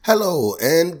Hello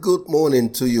and good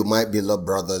morning to you, my beloved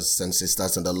brothers and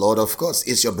sisters in the Lord. Of course,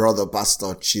 it's your brother, Pastor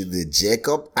Chidi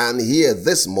Jacob, and here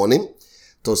this morning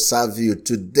to serve you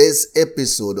today's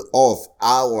episode of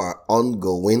our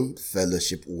ongoing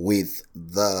fellowship with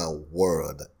the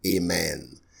Word.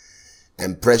 Amen.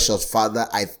 And precious Father,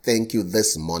 I thank you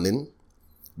this morning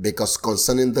because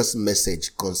concerning this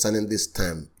message, concerning this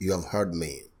time, you have heard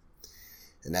me.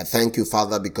 And I thank you,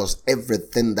 Father, because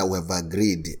everything that we have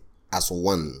agreed as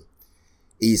one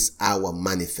is our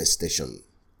manifestation.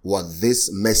 What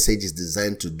this message is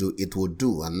designed to do, it will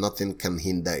do, and nothing can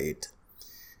hinder it.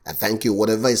 I thank you.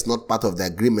 Whatever is not part of the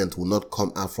agreement will not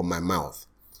come out from my mouth.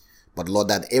 But Lord,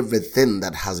 that everything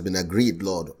that has been agreed,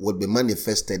 Lord, will be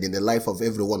manifested in the life of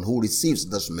everyone who receives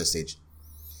this message.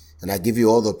 And I give you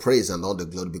all the praise and all the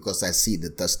glory because I see the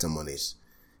testimonies.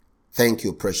 Thank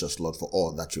you, precious Lord, for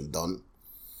all that you've done.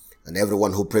 And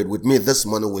everyone who prayed with me this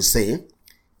morning will say,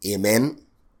 Amen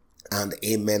and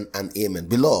amen and amen.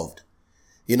 Beloved,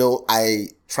 I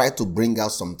tried to bring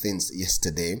out some things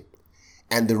yesterday,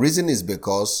 and the reason is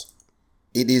because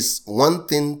it is one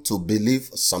thing to believe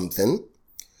something,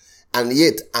 and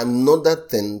yet another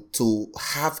thing to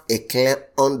have a clear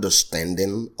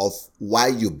understanding of why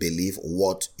you believe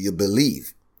what you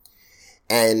believe.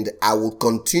 And I will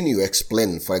continue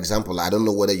explaining. For example, I don't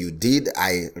know whether you did.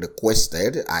 I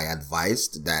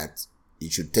advised that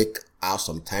you should take out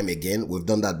some time again. We've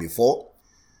done that before.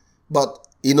 But,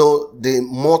 the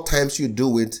more times you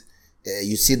do it,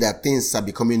 you see that things are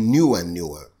becoming newer and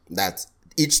newer. That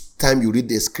each time you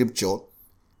read a scripture,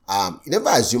 you never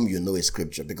assume you know a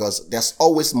scripture because there's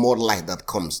always more light that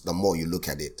comes the more you look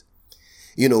at it.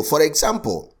 For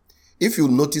example, if you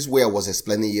notice where I was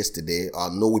explaining yesterday,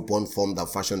 no weapon formed or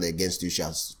fashioned against you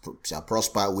shall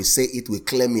prosper. We say it, we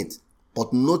claim it.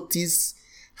 But notice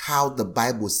how the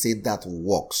Bible said that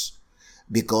works.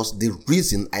 Because the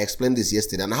reason I explained this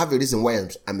yesterday, and I have a reason why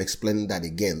I'm explaining that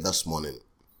again this morning.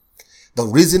 The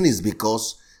reason is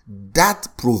because that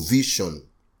provision,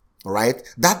 right,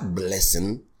 that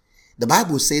blessing, the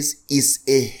Bible says is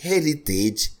a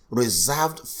heritage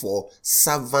reserved for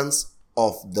servants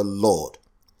of the Lord.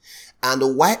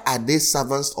 And why are they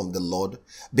servants of the Lord?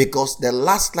 Because the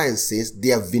last line says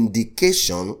their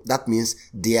vindication, that means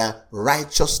their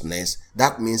righteousness,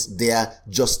 that means their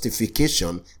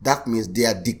justification, that means they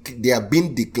are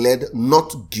being declared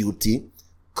not guilty,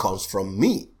 comes from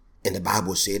me. And the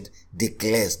Bible said,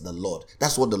 declares the Lord.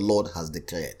 That's what the Lord has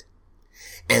declared.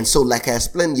 And so, like I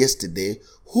explained yesterday,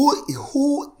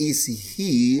 who is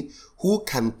he who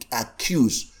can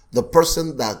accuse the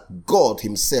person that God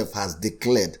himself has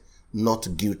declared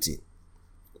not guilty?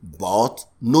 But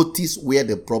notice where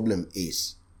the problem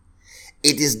is.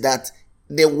 It is that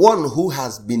the one who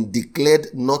has been declared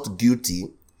not guilty,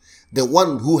 the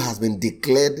one who has been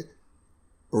declared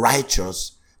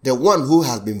righteous, the one who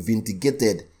has been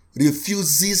vindicated,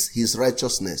 refuses his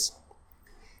righteousness.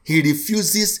 He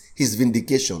refuses his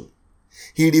vindication.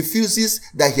 He refuses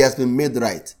that he has been made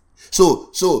right.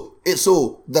 So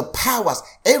the powers,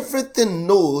 everything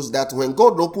knows that when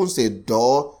God opens a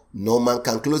door, no man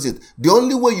can close it. The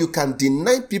only way you can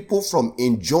deny people from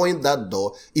enjoying that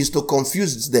door is to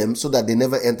confuse them so that they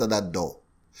never enter that door.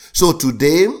 So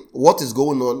today, what is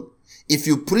going on? If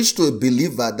you preach to a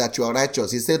believer that you are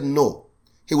righteous, he said no.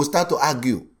 He will start to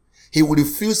argue. He will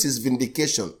refuse his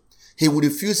vindication. He will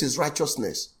refuse his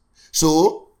righteousness.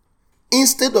 So,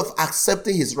 instead of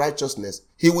accepting his righteousness,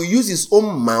 he will use his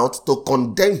own mouth to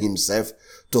condemn himself,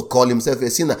 to call himself a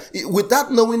sinner,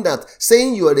 without knowing that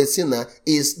saying you are a sinner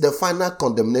is the final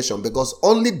condemnation, because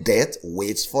only death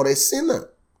waits for a sinner.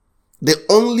 The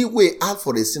only way out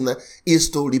for a sinner is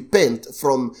to repent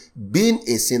from being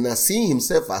a sinner, seeing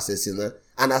himself as a sinner,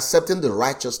 and accepting the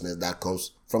righteousness that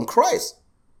comes from Christ.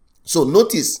 So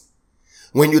notice,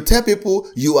 when you tell people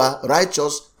you are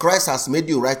righteous, Christ has made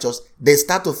you righteous, they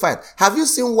start to fight. Have you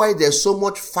seen why there's so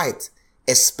much fight?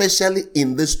 Especially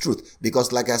in this truth.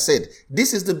 Because like I said,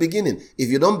 this is the beginning. If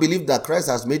you don't believe that Christ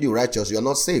has made you righteous, you're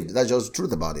not saved. That's just the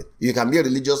truth about it. You can be a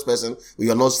religious person, but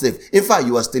you're not saved. In fact,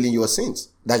 you are still in your sins.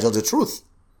 That's just the truth.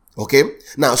 Okay?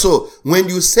 Now, so when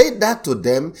you say that to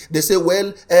them, they say,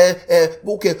 well,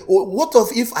 okay, what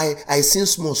if I sin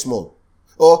small?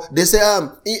 Or they say,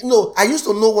 I used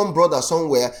to know one brother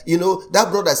somewhere, that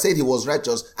brother said he was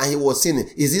righteous and he was sinning.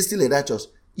 Is he still a righteous?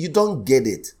 You don't get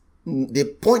it.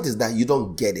 The point is that you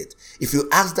don't get it. If you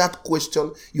ask that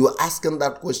question, you are asking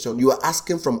that question. You are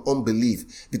asking from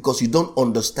unbelief because you don't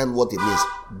understand what it means.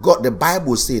 God, the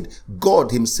Bible said, God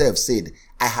himself said,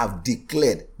 I have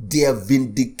declared their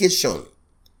vindication.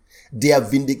 Their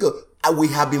vindication. We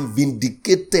have been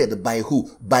vindicated by who?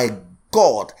 By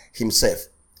God himself.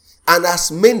 And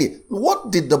as many,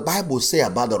 what did the Bible say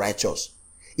about the righteous?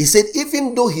 He said,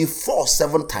 even though he falls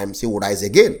 7 times, he will rise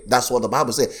again. That's what the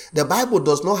Bible says. The Bible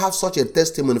does not have such a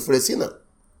testimony for a sinner.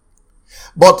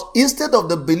 But instead of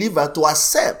the believer to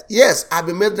accept, yes, I've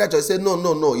been made righteous, say, no,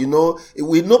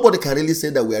 nobody can really say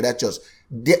that we are righteous.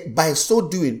 By so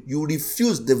doing, you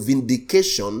refuse the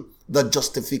vindication, the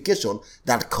justification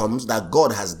that comes, that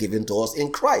God has given to us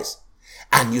in Christ.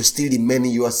 And you still remain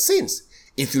in your sins.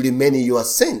 If you remain in your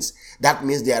sins, that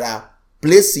means there are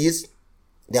places,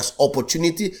 there's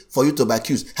opportunity for you to be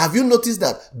accused. Have you noticed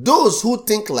that those who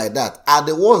think like that are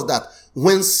the ones that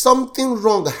when something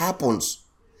wrong happens,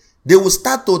 they will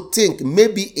start to think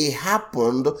maybe it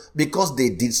happened because they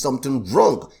did something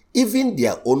wrong. Even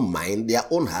their own mind, their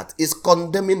own heart is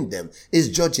condemning them, is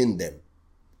judging them.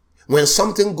 When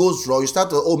something goes wrong, you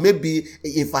start to, maybe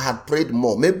if I had prayed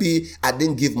more, maybe I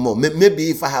didn't give more,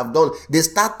 maybe if I have done, they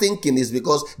start thinking it's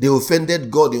because they offended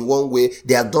God in one way,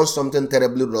 they have done something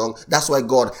terribly wrong. That's why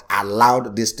God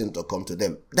allowed this thing to come to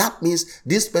them. That means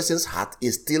this person's heart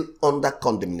is still under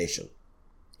condemnation.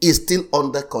 Is still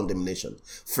under condemnation.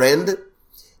 Friend,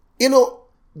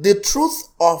 the truth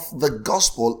of the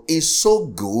gospel is so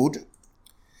good.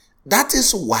 That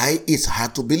is why it's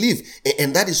hard to believe.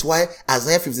 And that is why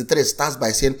Isaiah 53 starts by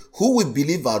saying, who will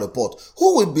believe our report?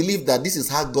 Who will believe that this is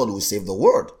how God will save the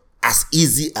world? As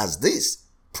easy as this.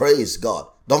 Praise God.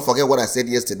 Don't forget what I said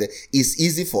yesterday. It's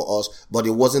easy for us, but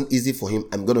it wasn't easy for him.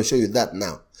 I'm going to show you that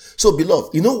now. So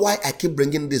beloved, you know why I keep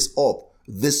bringing this up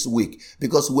this week?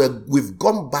 Because we've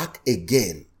gone back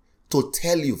again to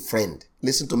tell you, friend,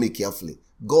 listen to me carefully.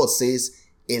 God says,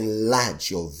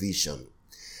 enlarge your vision.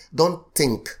 Don't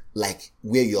think like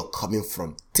where you're coming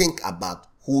from. Think about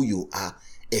who you are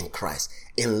in Christ.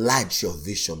 Enlarge your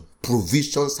vision.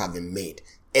 Provisions have been made.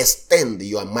 Extend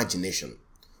your imagination.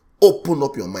 Open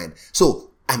up your mind.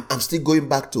 So I'm still going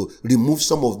back to remove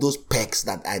some of those pegs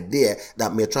that are there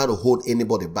that may try to hold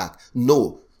anybody back.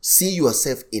 No, see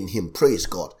yourself in him. Praise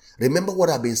God. Remember what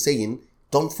I've been saying.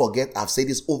 Don't forget, I've said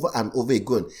this over and over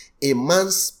again. A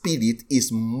man's spirit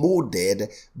is molded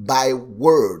by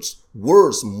words.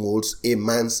 Words molds a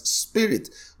man's spirit.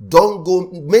 Don't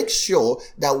go, make sure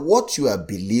that what you have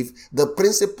believed, the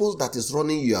principles that is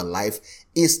running your life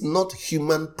is not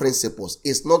human principles.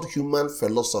 It's not human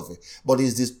philosophy, but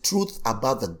it's the truth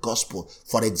about the gospel.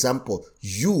 For example,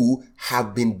 you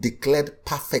have been declared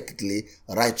perfectly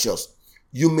righteous.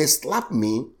 You may slap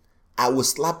me, I will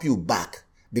slap you back.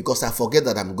 Because I forget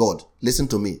that I'm God. Listen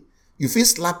to me. If you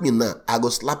slap me now, I go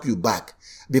slap you back.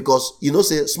 Because,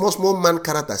 say, small man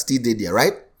character still there,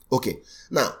 right? Okay.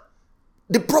 Now,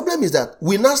 the problem is that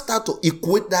we now start to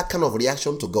equate that kind of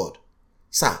reaction to God.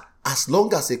 Sir, as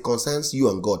long as it concerns you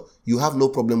and God, you have no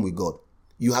problem with God.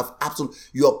 You have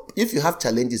if you have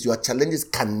challenges, your challenges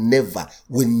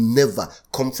will never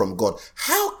come from God.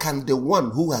 How can the one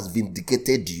who has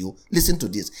vindicated you, listen to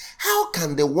this, how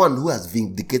can the one who has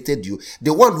vindicated you,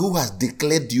 the one who has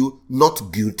declared you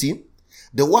not guilty,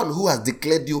 the one who has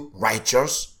declared you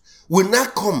righteous, will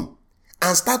not come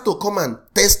and start to come and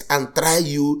test and try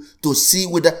you to see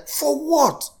for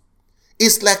what?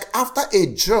 It's like after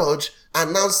a judge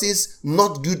announces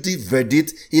not guilty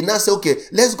verdict, he now say, okay,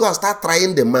 let's go and start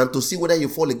trying the man to see whether you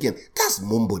fall again. That's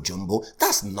mumbo jumbo.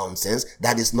 That's nonsense.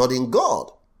 That is not in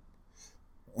God.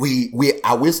 We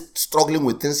are always struggling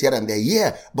with things here and there.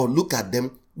 Yeah, but look at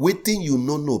them. Waiting you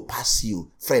no pass you.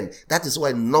 Friend, that is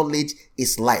why knowledge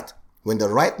is light. When the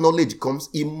right knowledge comes,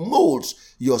 it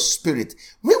molds your spirit.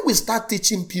 When we start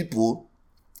teaching people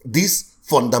these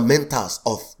fundamentals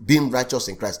of being righteous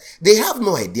in Christ, they have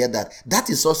no idea that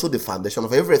is also the foundation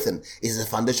of everything. It's the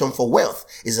foundation for wealth.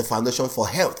 It's the foundation for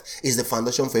health. It's the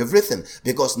foundation for everything.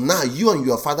 Because now you and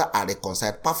your father are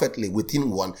reconciled perfectly within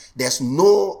one. There's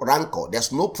no rancor.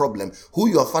 There's no problem. Who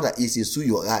your father is who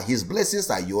you are. His blessings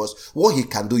are yours. What he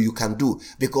can do, you can do.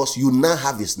 Because you now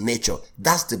have his nature.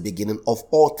 That's the beginning of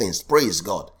all things. Praise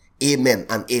God. Amen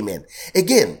and amen.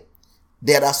 Again,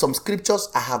 there are some scriptures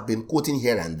I have been quoting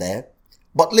here and there,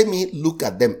 but let me look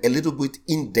at them a little bit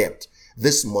in depth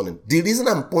this morning. The reason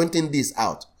I'm pointing this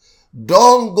out,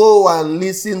 don't go and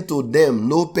listen to them.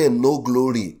 No pain, no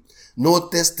glory. No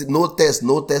test, no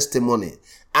testimony.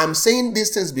 I'm saying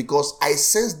these things because I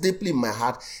sense deeply in my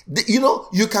heart.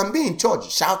 You can be in church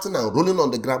shouting and rolling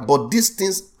on the ground, but these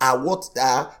things are what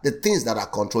are the things that are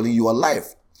controlling your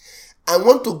life. I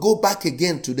want to go back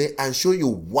again today and show you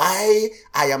why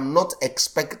I am not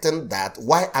expecting that,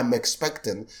 why I'm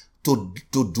expecting to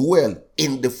dwell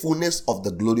in the fullness of the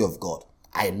glory of God.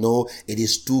 I know it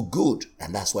is too good,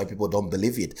 and that's why people don't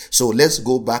believe it. So let's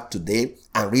go back today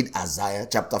and read Isaiah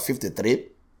chapter 53.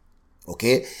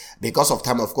 Okay, because of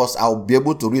time, of course, I'll be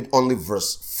able to read only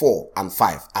verse 4 and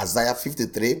 5. Isaiah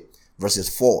 53, verses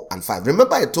 4 and 5.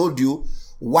 Remember, I told you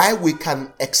why we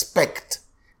can expect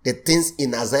the things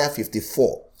in Isaiah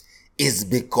 54 is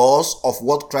because of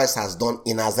what Christ has done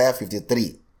in Isaiah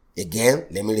 53. Again,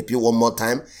 let me repeat one more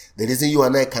time. The reason you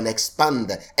and I can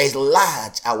expand,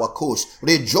 enlarge our coast.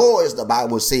 Rejoice, the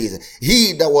Bible says.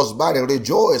 He that was married,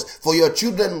 rejoice, for your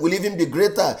children will even be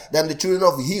greater than the children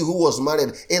of he who was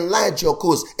married. Enlarge your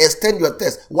coast, extend your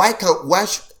test. Why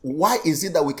is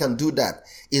it that we can do that?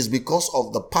 It's because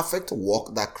of the perfect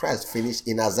work that Christ finished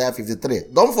in Isaiah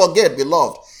 53. Don't forget,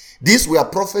 beloved, these were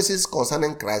prophecies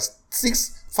concerning Christ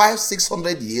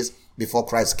 600 years before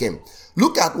Christ came.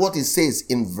 Look at what it says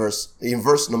in verse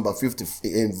number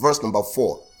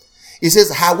 4. It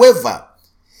says, however,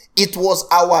 it was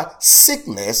our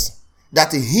sickness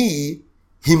that he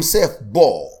himself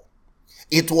bore.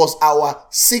 It was our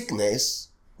sickness,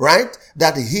 right,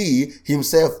 that he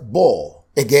himself bore.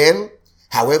 Again,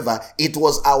 however, it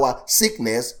was our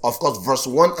sickness. Of course, verse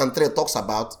 1 and 3 talks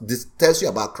about this, tells you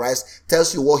about Christ,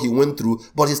 tells you what he went through,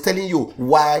 but he's telling you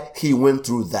why he went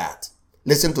through that.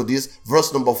 Listen to this,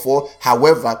 verse number 4.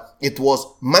 However, it was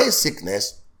my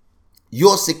sickness,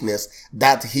 your sickness,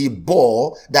 that he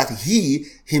bore, that he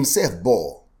himself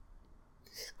bore,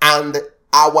 and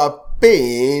our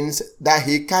pains that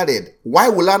he carried. Why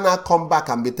will I now come back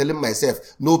and be telling myself,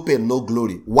 no pain, no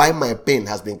glory? Why my pain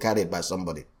has been carried by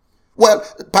somebody? Well,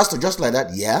 Pastor, just like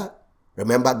that, yeah.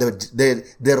 Remember,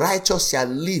 the righteous shall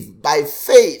live by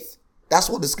faith. That's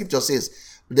what the scripture says.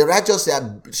 The righteous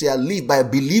shall live by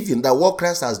believing that what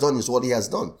Christ has done is what he has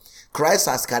done. Christ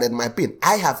has carried my pain.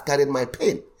 I have carried my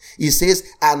pain. He says,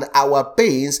 and our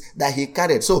pains that he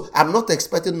carried. So I'm not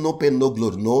expecting no pain, no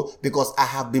glory. No, because I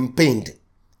have been pained.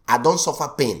 I don't suffer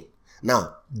pain.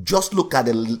 Now, just look at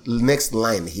the next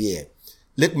line here.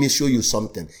 Let me show you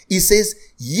something. He says,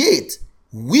 yet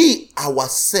we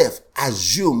ourselves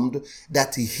assumed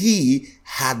that he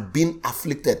had been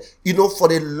afflicted. You know,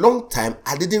 for a long time,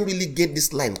 I didn't really get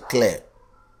this line clear.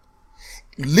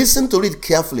 Listen to it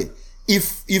carefully.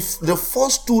 If the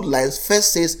first two lines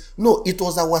first says, no, it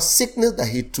was our sickness that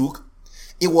he took.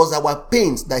 It was our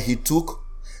pains that he took.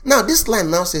 Now, this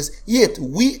line now says, yet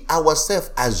we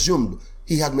ourselves assumed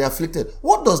he had been afflicted.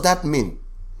 What does that mean?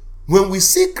 When we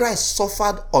see Christ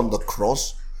suffered on the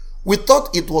cross, we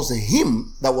thought it was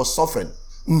him that was suffering.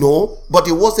 No, but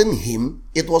it wasn't him.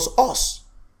 It was us.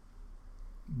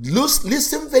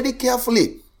 Listen very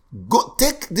carefully. Go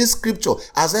take this scripture,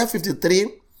 Isaiah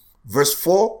 53, verse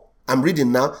 4. I'm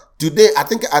reading now. Today, I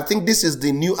think this is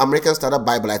the New American Standard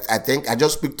Bible. I think I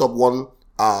just picked up one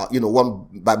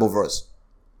Bible verse.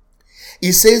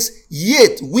 It says,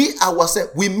 yet we ourselves,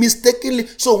 we mistakenly.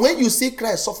 So when you see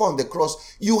Christ suffer on the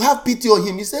cross, you have pity on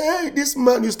him. You say, hey, this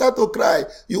man, you start to cry.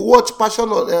 You watch Passion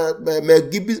on Mel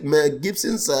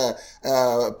Gibson's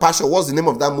Passion. What's the name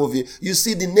of that movie? You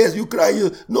see the nails, you cry.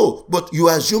 No, but you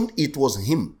assumed it was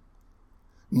him.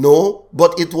 No,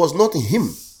 but it was not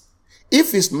him.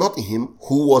 If it's not him,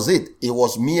 who was it? It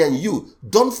was me and you.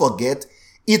 Don't forget,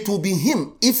 it will be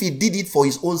him if he did it for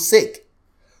his own sake.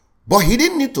 But he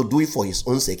didn't need to do it for his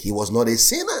own sake. He was not a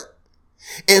sinner.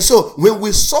 And so when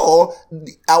we saw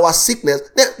our sickness,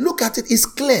 then look at it, it's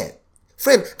clear.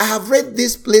 Friend, I have read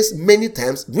this place many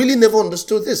times, really never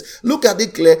understood this. Look at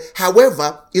it clear.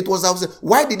 However, it was our.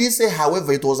 Why did he say,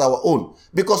 however, it was our own?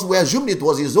 Because we assumed it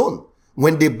was his own.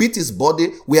 When they beat his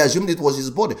body, we assumed it was his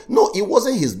body. No, it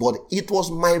wasn't his body. It was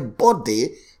my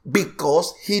body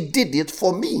because he did it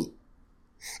for me.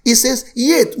 He says,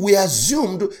 yet we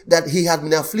assumed that he had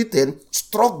been afflicted,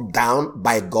 struck down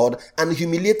by God, and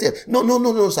humiliated.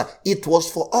 No, sir. It was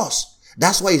for us.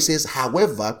 That's why he says,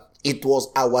 however, it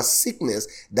was our sickness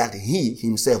that he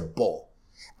himself bore.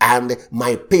 And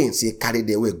my pains he carried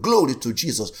away. Glory to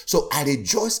Jesus. So I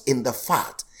rejoice in the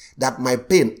fact that my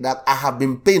pain, that I have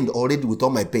been pained already with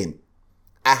all my pain.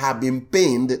 I have been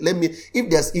pained. If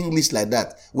there's English like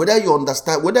that, whether you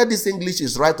understand, whether this English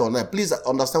is right or not, please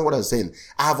understand what I'm saying.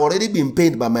 I have already been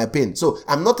pained by my pain. So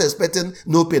I'm not expecting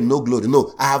no pain, no glory.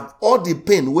 No, I have all the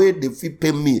pain where they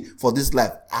pay me for this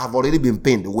life. I have already been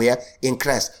pained. Where? In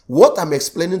Christ. What I'm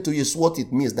explaining to you is what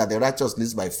it means that the righteous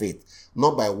lives by faith,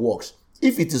 not by works.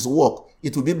 If it is work,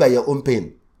 it will be by your own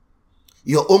pain.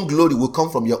 Your own glory will come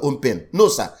from your own pain. No,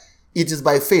 sir. It is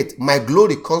by faith. My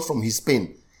glory comes from his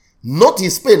pain. Not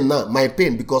his pain now, my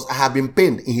pain, because I have been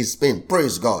pained in his pain.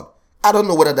 Praise God. I don't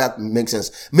know whether that makes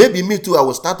sense. Maybe me too, I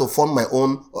will start to form my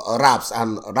own raps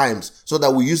and rhymes so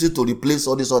that we use it to replace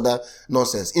all this other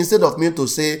nonsense. Instead of me to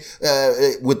say,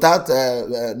 without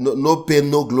no pain,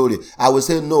 no glory, I will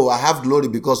say, no, I have glory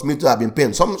because me too have been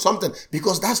pain. Something,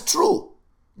 because that's true.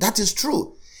 That is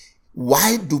true.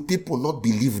 Why do people not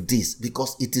believe this?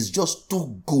 Because it is just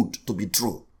too good to be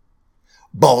true.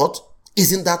 But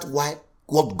isn't that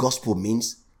what gospel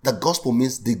means? The gospel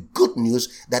means the good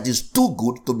news that is too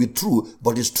good to be true,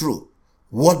 but is true.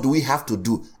 What do we have to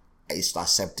do? Is to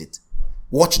accept it.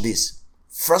 Watch this.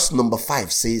 Verse number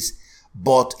 5 says,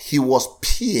 but he was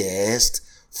pierced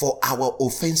for our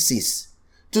offenses.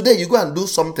 Today you go and do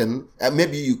something,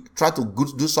 maybe you try to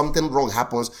do something wrong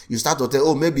happens, you start to tell,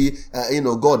 oh, maybe,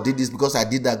 God did this because I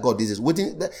did that, God did this.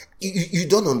 You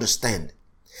don't understand.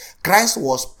 Christ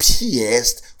was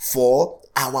pierced for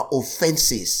our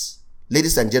offenses.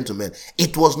 Ladies and gentlemen,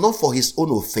 it was not for his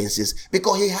own offenses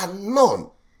because he had none.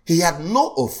 He had no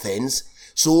offense.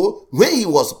 So when he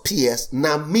was pierced,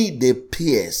 now me they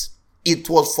pierce. It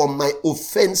was for my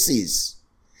offenses.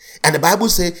 And the Bible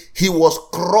says he was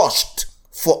crushed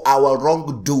for our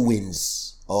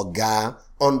wrongdoings. Oh God,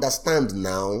 understand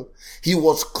now. He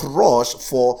was crushed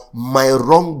for my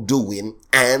wrongdoing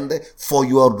and for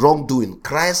your wrongdoing.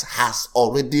 Christ has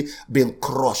already been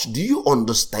crushed. Do you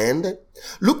understand?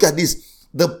 Look at this.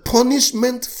 The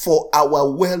punishment for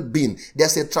our well-being.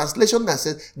 There's a translation that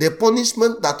says the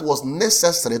punishment that was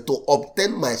necessary to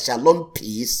obtain my shalom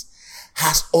peace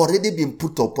has already been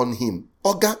put upon him.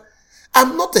 Okay?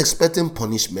 I'm not expecting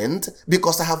punishment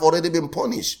because I have already been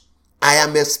punished. I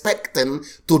am expecting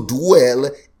to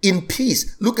dwell in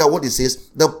peace. Look at what it says.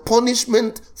 The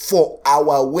punishment for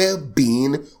our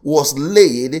well-being was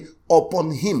laid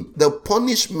upon him. The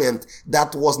punishment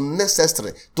that was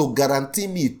necessary to guarantee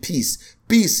me peace.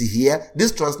 Peace here.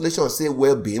 This translation says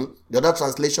well-being. The other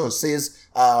translation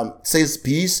says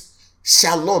peace.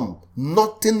 Shalom.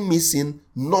 Nothing missing,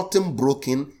 nothing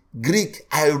broken. Greek,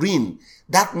 Irene.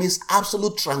 That means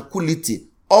absolute tranquility,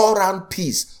 all around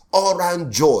peace, all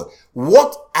around joy.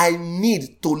 What I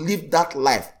need to live that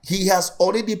life, he has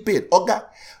already paid. Okay?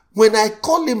 When I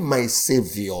call him my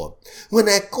Savior, when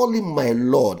I call him my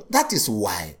Lord, that is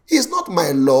why. He's not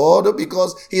my Lord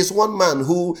because he's one man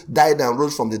who died and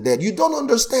rose from the dead. You don't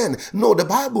understand. No, the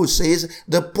Bible says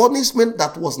the punishment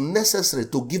that was necessary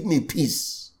to give me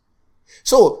peace.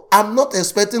 So I'm not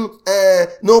expecting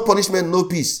no punishment, no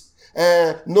peace.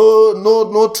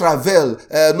 No travel,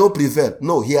 no prevail.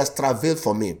 No, he has traveled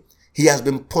for me. He has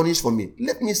been punished for me.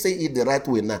 Let me say it the right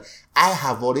way now. I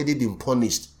have already been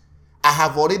punished. I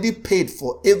have already paid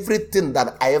for everything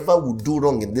that I ever would do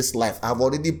wrong in this life. I have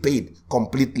already paid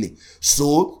completely.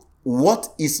 So, what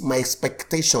is my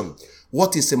expectation?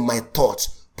 What is in my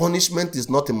thoughts? Punishment is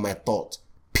not in my thought.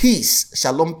 Peace,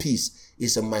 shalom peace,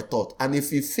 is in my thought. And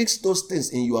if you fix those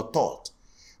things in your thought,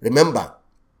 remember,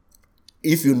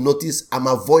 if you notice, I'm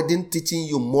avoiding teaching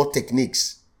you more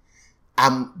techniques.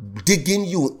 I'm digging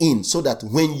you in so that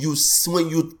when you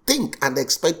think and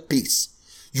expect peace,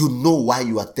 you know why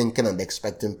you are thinking and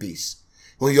expecting peace.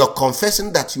 When you are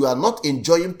confessing that you are not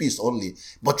enjoying peace only,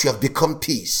 but you have become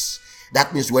peace,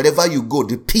 that means wherever you go,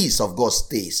 the peace of God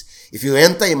stays. If you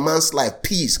enter a man's life,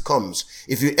 peace comes.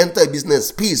 If you enter a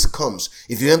business, peace comes.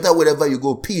 If you enter wherever you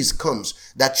go, peace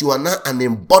comes. That you are now an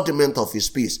embodiment of his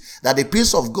peace. That the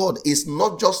peace of God is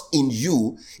not just in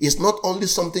you. It's not only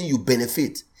something you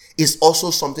benefit. It's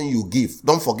also something you give.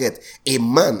 Don't forget, a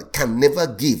man can never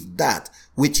give that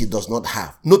which he does not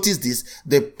have. Notice this,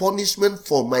 the punishment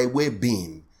for my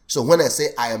well-being. So when I say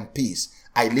I am peace,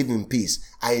 I live in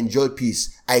peace, I enjoy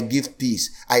peace, I give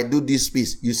peace, I do this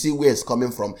peace. You see where it's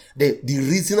coming from. The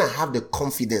reason I have the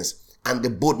confidence and the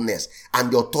boldness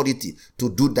and the authority to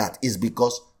do that is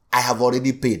because I have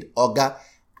already paid. Oga,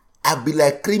 I be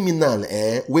like criminal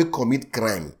we commit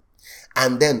crime.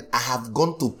 And then I have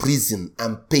gone to prison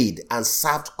and paid and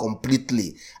served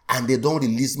completely, and they don't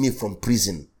release me from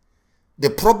prison. The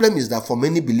problem is that for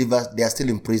many believers, they are still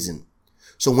in prison.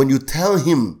 So when you tell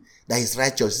him that he's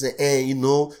righteous, he say,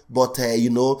 no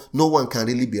one can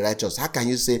really be righteous. How can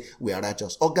you say we are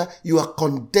righteous? Okay, you are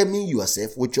condemning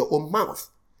yourself with your own mouth.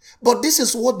 But this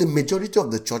is what the majority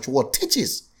of the church world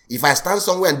teaches. If I stand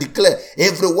somewhere and declare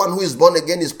everyone who is born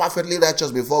again is perfectly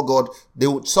righteous before God,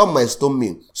 some might stone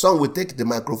me. Some will take the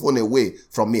microphone away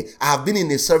from me. I have been in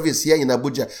a service here in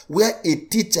Abuja where a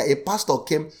teacher, a pastor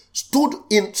came, stood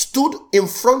in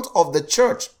front of the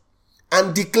church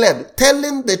and declared,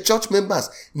 telling the church members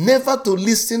never to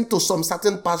listen to some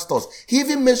certain pastors. He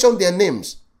even mentioned their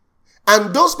names.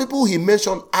 And those people he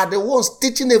mentioned are the ones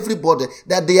teaching everybody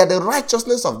that they are the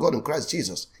righteousness of God in Christ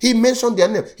Jesus. He mentioned their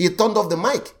name. He turned off the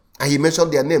mic. And he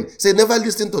mentioned their name. Say, never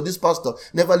listen to this pastor.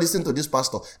 Never listen to this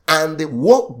pastor. And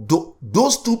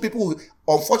those two people,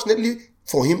 unfortunately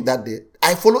for him that day,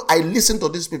 I listen to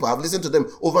these people. I've listened to them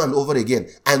over and over again.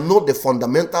 I know the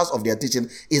fundamentals of their teaching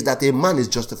is that a man is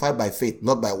justified by faith,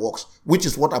 not by works, which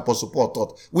is what Apostle Paul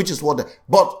taught,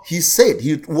 but he said,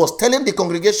 he was telling the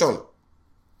congregation,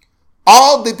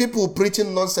 all the people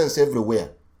preaching nonsense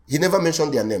everywhere, he never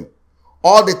mentioned their name.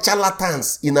 All the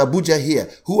charlatans in Abuja here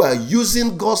who are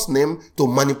using God's name to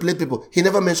manipulate people, he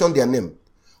never mentioned their name.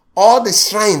 All the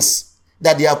shrines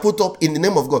that they are put up in the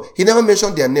name of God, he never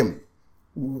mentioned their name.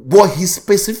 But he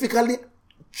specifically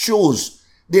chose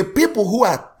the people who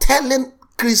are telling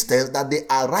Christians that they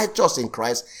are righteous in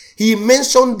Christ. He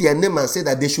mentioned their name and said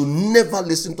that they should never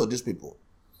listen to these people.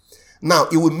 Now,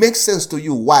 it will make sense to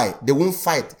you why they won't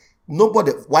fight.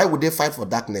 Why would they fight for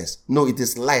darkness? No, it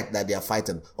is light that they are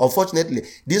fighting. Unfortunately,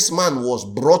 this man was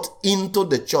brought into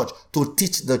the church to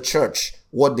teach the church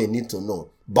what they need to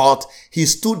know. But he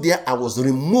stood there and was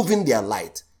removing their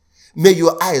light. May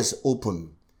your eyes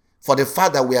open. For the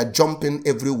fact that we are jumping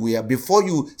everywhere, before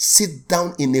you sit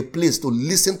down in a place to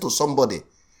listen to somebody,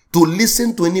 to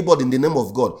listen to anybody in the name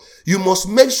of God, you must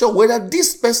make sure whether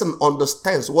this person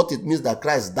understands what it means that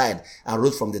Christ died and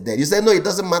rose from the dead. You say, no, it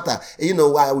doesn't matter.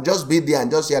 I will just be there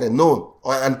and just hear it. No,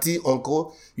 auntie,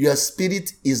 uncle, your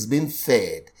spirit is being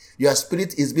fed. Your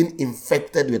spirit is being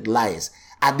infected with lies.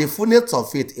 At the fullness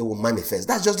of it, it will manifest.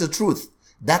 That's just the truth.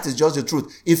 That is just the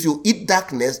truth. If you eat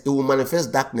darkness, it will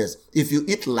manifest darkness. If you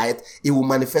eat light, it will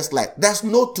manifest light. There's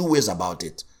no two ways about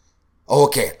it.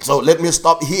 Okay, so let me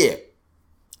stop here.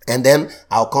 And then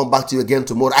I'll come back to you again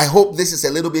tomorrow. I hope this is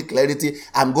a little bit clarity.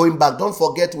 I'm going back. Don't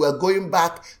forget, we're going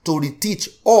back to reteach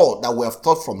all that we have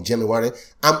taught from January.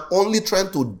 I'm only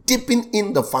trying to deepen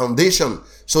in the foundation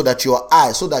so that you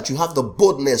have the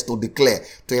boldness to declare,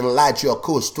 to enlarge your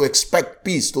course, to expect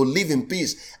peace, to live in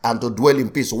peace, and to dwell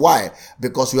in peace. Why?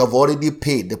 Because you have already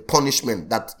paid the punishment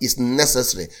that is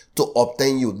necessary to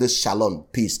obtain you this shalom,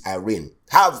 peace, Irene.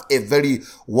 Have a very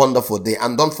wonderful day.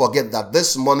 And don't forget that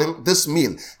this morning, this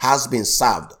meal has been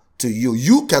served to you.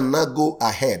 You can now go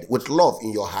ahead with love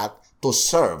in your heart to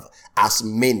serve as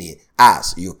many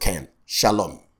as you can. Shalom.